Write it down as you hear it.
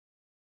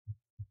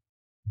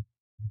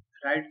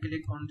right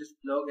click on this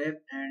blog app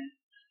and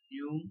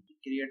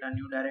create a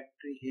new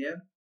directory here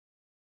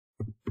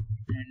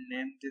and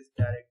name this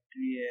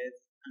directory as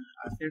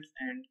assets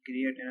and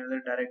create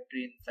another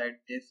directory inside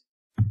this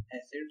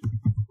assets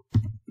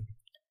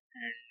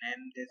and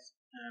name this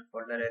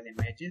folder as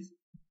images.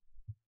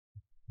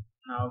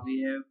 Now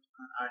we have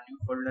a new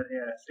folder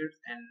here, assets,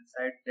 and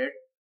inside that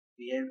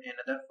we have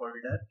another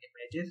folder,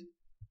 images.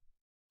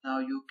 Now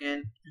you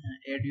can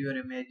add your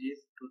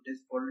images to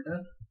this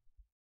folder.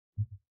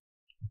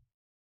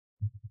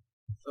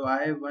 So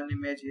I have one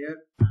image here,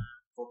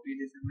 copy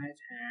this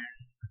image and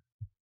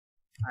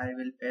I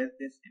will paste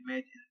this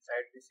image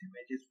inside this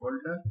images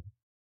folder.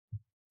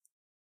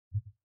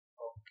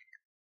 Okay.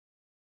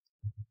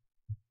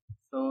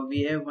 So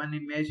we have one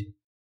image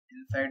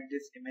inside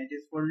this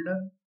images folder.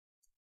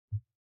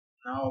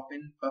 Now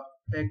open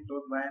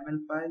perfect.yml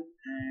file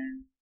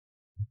and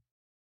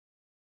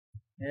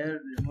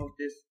here remove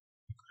this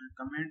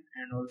comment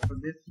and also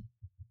this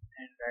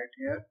and write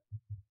here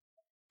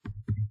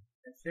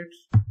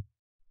assets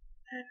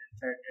and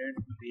inside that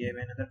we have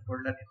another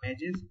folder,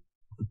 images,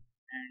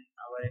 and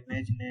our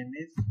image name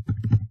is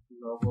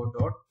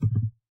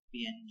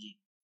logo.png.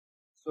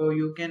 So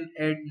you can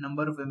add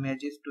number of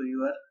images to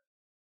your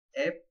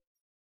app.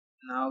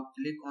 Now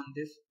click on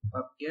this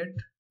update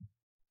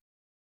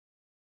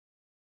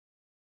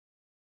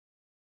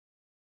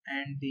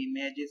and the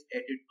image is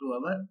added to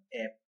our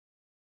app.